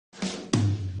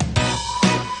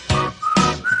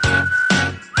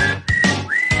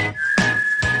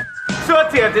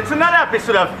kids, it's another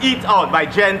episode of Eat Out by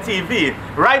Gen TV.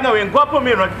 Right now we're in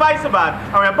Guapomir Road, Faisabad,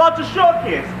 and we're about to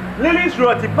showcase Lilly'S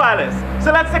Roti Palace.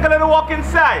 So let's take a little walk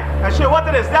inside and show you what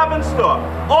it is they have in store,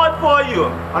 all for you,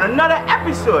 on another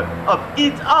episode of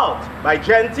Eat Out by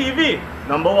Gen TV.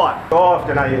 Number 1. How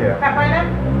often are you here?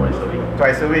 Twice a week.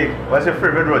 Twice a week. What's your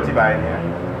favorite roti by in here?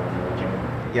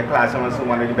 Your class is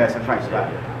one of the best in Faisabad.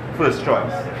 First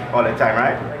choice, all the time,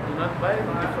 right? I do not buy it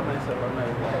for myself or my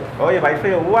wife. Oh, you buy for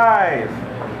your wife.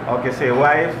 Okay, so your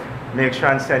wife make sure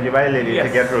and send you by Lily to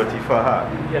get roti for her.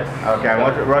 Yes. Okay, and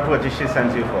what roti she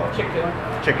sends you for? Chicken.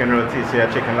 Chicken roti, so you're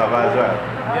a chicken lover as well?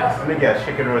 Yes. Let me guess,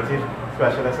 chicken roti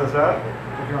specialist as well?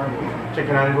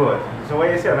 Chicken and goat. So what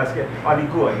you say on the scale? On the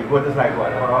goat is like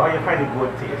what? How you find the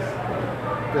goat taste?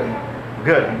 Good.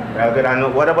 Good, well good.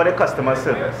 And what about the customer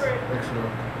service? Excellent.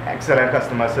 Excellent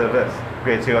customer service.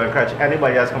 Great, so you'll encourage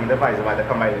anybody else coming to Faisabad to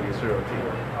come by Lilly'S roti.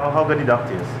 How good the duck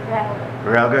is? Yeah.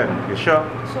 Real good. You sure?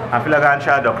 Sure. I feel like I'm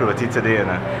trying duck roti today, you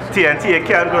know. TNT, you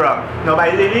can't go wrong. Now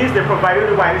by Lilly'S, they provide you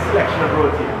the widest selection of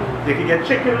roti. You can get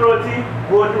chicken roti,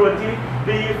 goat roti,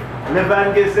 beef, liver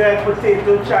and gizzard,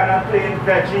 potato, chana, plain,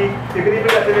 veggie. You can even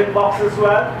get it in box as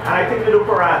well. And I think they do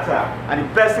paratha. And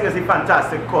the best thing is the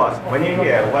fantastic cost. When you're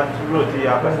here, what roti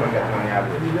your customer getting on your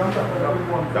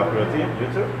average? Duck roti,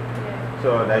 you too?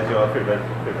 So that's your favorite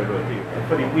roti. And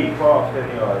for the week, how often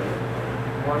yours?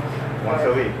 Once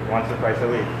a week, once or twice a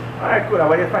week. Alright, cool. And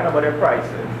what do you find about the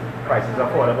prices? Prices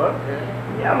affordable?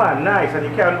 Yeah man, nice. And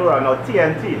you can't go around now.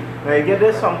 TNT. Now you get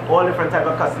this from all different type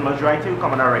of customers right here who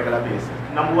come on a regular basis.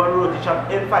 Number 1 roti shop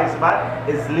in Faisabad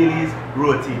is Lilly'S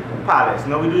Roti Palace.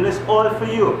 Now we're doing this all for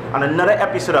you on another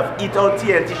episode of Eat Out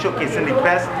TNT showcasing the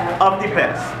best of the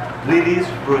best. Lilly'S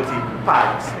Roti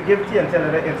Palace. Give TNT a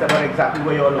little insight on exactly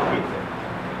where you're located.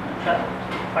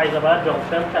 Faisabad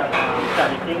Junction,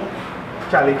 Charlie King.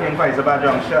 Charlie King, Faisabad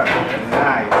Junction.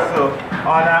 Nice. So,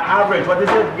 on average, what is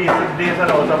your basic days and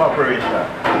hours of operation?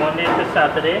 Monday to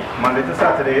Saturday. Monday to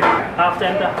Saturday. Half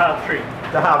 10 to half 3.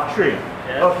 To half 3.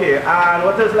 Yes. Okay, and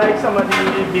what is like some of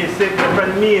the basic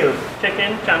different meals?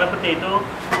 Chicken, chana potato,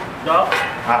 duck.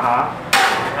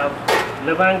 Have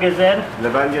liver and gizzard.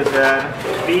 Liver and gizzard.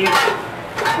 Beef,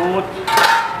 goat,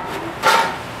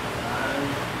 and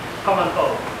common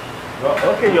cow.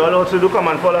 Okay, you all also do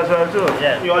common call as well too?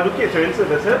 Yes. You all do catering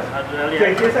services? Absolutely. So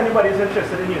in case anybody is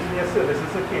interested in using your services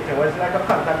to cater, what is like a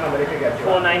contact number they can get you?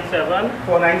 497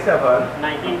 497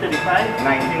 1935.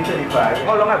 1935.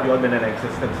 How long have you all been in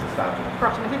existence to start?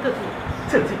 Approximately 30.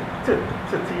 30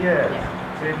 years. Yeah.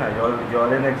 See, now you're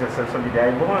all in existence from the day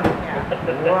I born.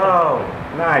 Yeah. Wow,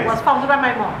 nice. It was founded by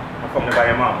my mom. Founded by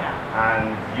your mom. Yeah.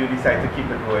 And you decide to keep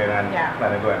it going and Yeah.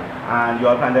 plan it going. And you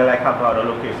all plan to like have other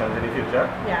locations in the future?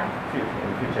 Yeah. In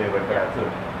the future you work for that too.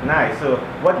 Nice. So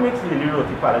what makes Lilly'S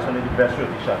Roti Palace one of the best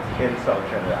roti shops in South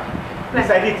Trinidad?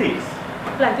 Besides the taste.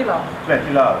 Plenty love.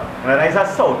 Plenty love. Now that is a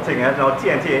South thing. Now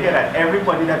TNT, you hear that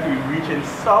everybody that we reach in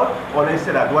South always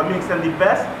say that what makes them the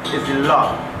best is the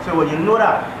love. So when you know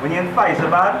that, when you're in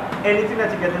Faisabad, anything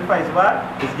that you get in Faisabad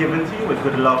is given to you with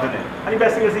good love in it. And the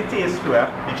best thing is the taste too.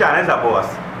 The channel is a boss.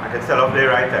 I can sell off the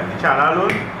right time. The channel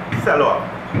alone, sell off.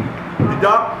 The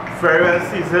duck, very well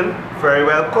seasoned, very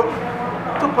well cooked,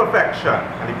 to perfection.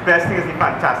 And the best thing is the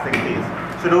fantastic taste.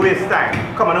 So don't waste time.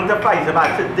 Come on to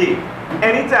Faisabad today,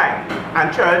 anytime, and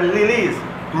try Lilly'S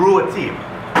Roti.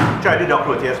 Try the duck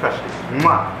roti especially.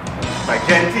 Mwah. By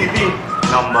Gen TV,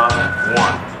 number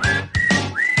 1.